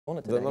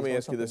today. Then let He's me doing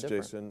ask you this, something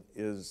different.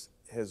 Jason.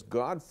 Has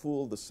God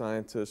fooled the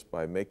scientists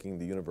by making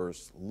the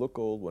universe look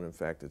old when in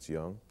fact it's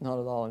young? Not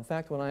at all. In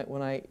fact,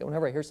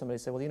 whenever I hear somebody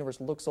say, well, the universe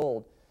looks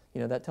old,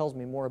 that tells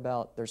me more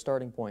about their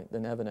starting point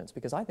than evidence,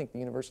 because I think the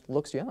universe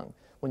looks young.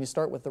 When you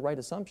start with the right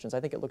assumptions,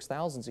 I think it looks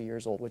thousands of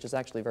years old, which is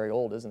actually very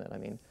old, isn't it? I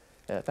mean,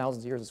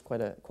 thousands of years is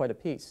quite a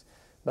piece.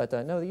 But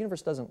no, the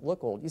universe doesn't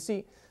look old. You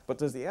see... But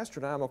does the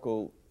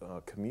astronomical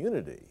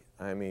community,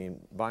 I mean,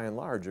 by and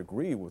large,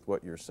 agree with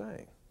what you're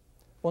saying?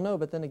 Well, no,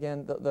 but then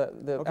again,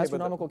 the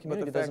astronomical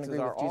community doesn't agree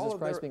with Jesus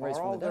Christ being raised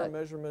from the dead. Are all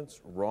their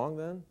measurements wrong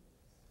then?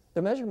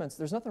 The measurements,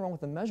 there's nothing wrong with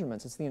the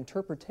measurements. It's the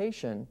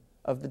interpretation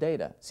of the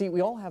data. See,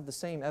 we all have the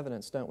same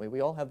evidence, don't we?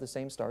 We all have the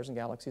same stars and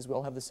galaxies. We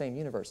all have the same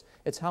universe.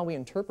 It's how we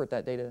interpret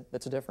that data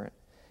that's different.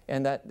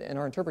 And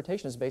our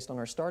interpretation is based on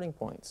our starting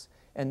points.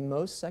 And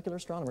most secular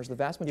astronomers, the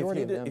vast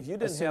majority of them,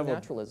 assume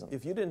naturalism.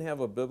 If you didn't have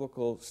a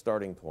biblical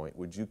starting point,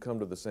 would you come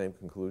to the same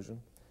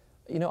conclusion?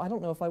 I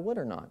don't know if I would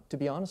or not, to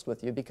be honest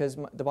with you, because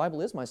the Bible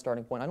is my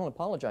starting point. I don't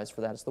apologize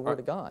for that. It's the Word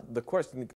of God. The question